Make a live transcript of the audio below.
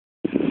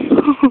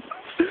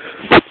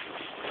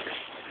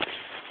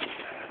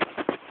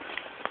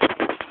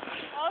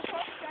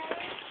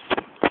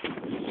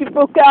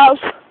Look out.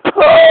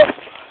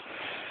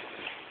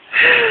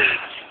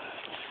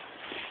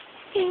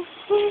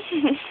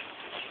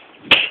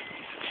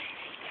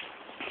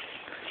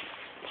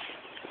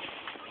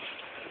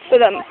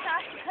 But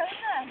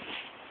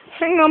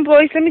hang on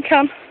boys, let me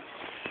come.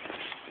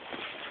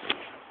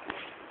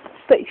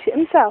 But he shit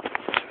himself.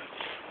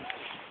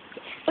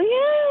 Oh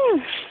yeah,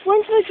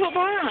 when did I drop that?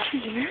 I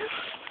don't know.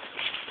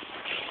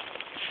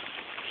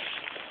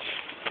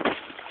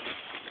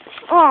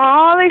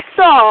 Aw, they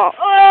stop.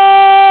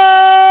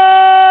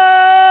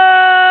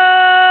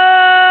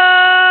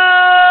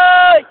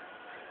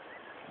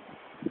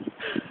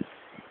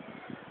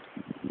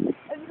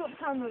 Have you got the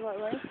camera the right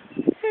way?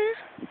 Yeah.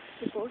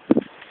 Good boy.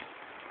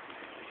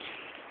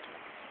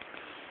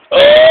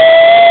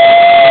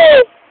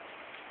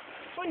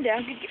 One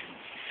down.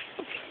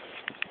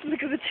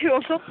 Look at the two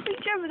on top of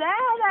each other there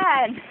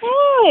then.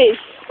 Boys,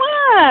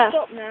 where?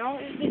 Stop now,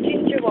 it's the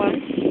ginger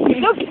one.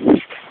 Look,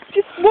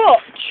 just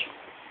watch.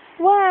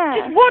 Where?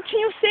 Just watch and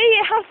you'll see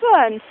it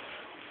happen.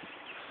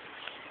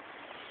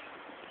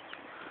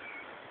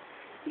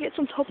 He gets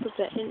on top of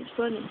it and it's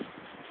funny.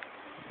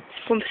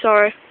 I'm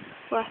sorry.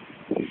 Where?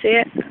 See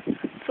it?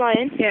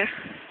 Flying? Yeah.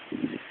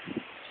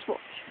 Just watch.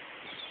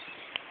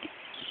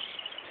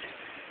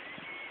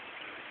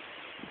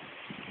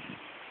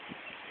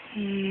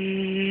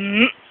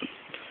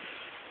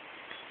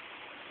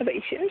 I bet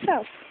he shit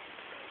himself.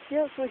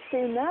 Yeah, that's why he's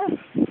staying there.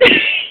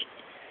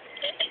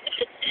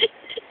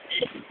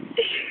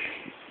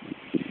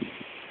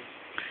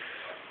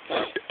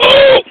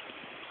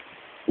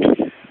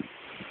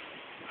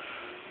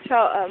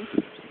 Shout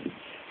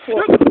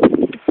what?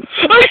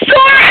 I'm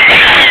sorry!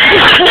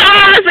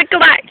 That's a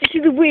clack. You see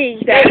the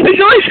wee there? It's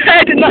on his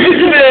head and that was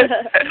it.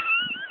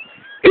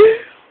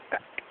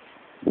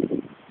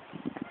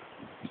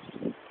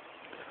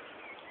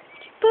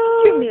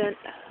 Brilliant.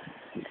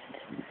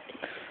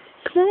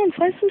 Come on,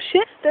 find some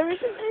shit. There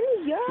isn't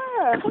any,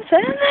 yeah. What's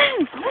in there?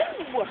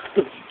 Oh.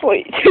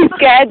 Boy, too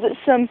scared that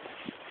some...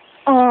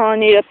 Oh, I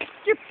need a...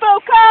 You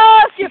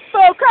focus! You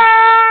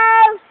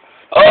focus!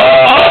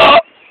 Oh!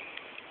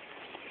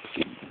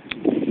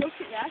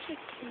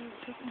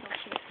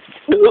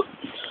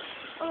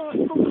 Oh,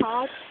 it's so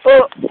hard.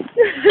 Oh.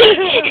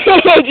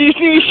 Do you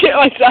see me shit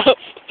myself?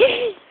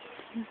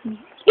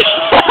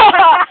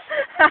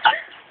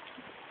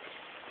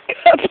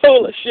 A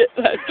pole of shit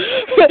then.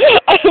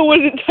 I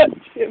wouldn't touch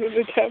it with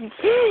a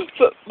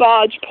 10-foot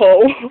barge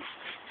pole.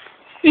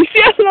 You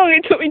see how long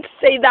it took me to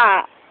say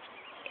that?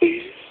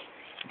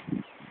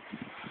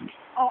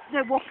 Oh,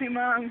 they're whopping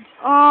man.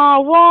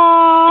 Oh,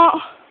 what?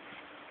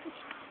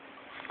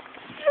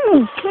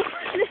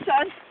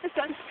 Listen.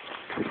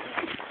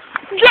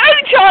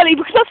 Don't, Charlie,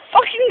 because I'm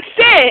fucking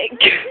sick.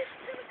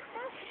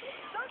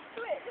 Don't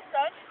do it,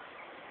 listen.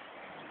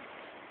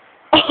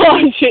 Oh,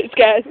 I'm shit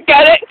scared.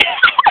 Get it?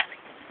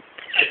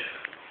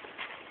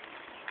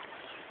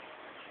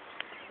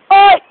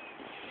 Oh!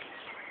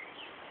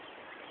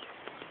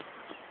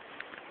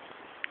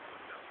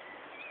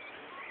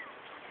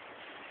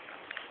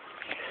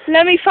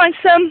 Let me find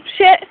some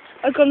shit.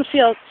 I've gone the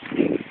field.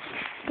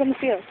 Gone the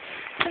field.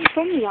 Don't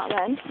tell me that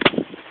then.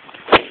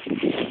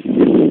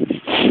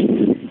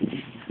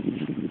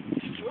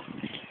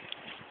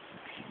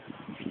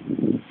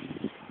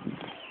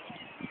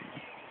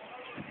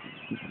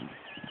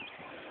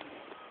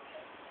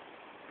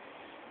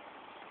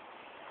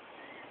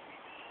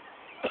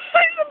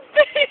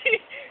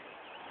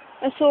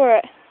 I saw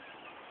it.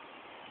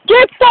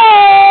 Get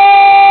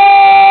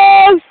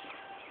those!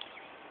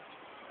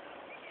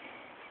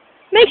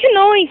 Make a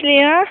noise,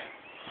 Leah.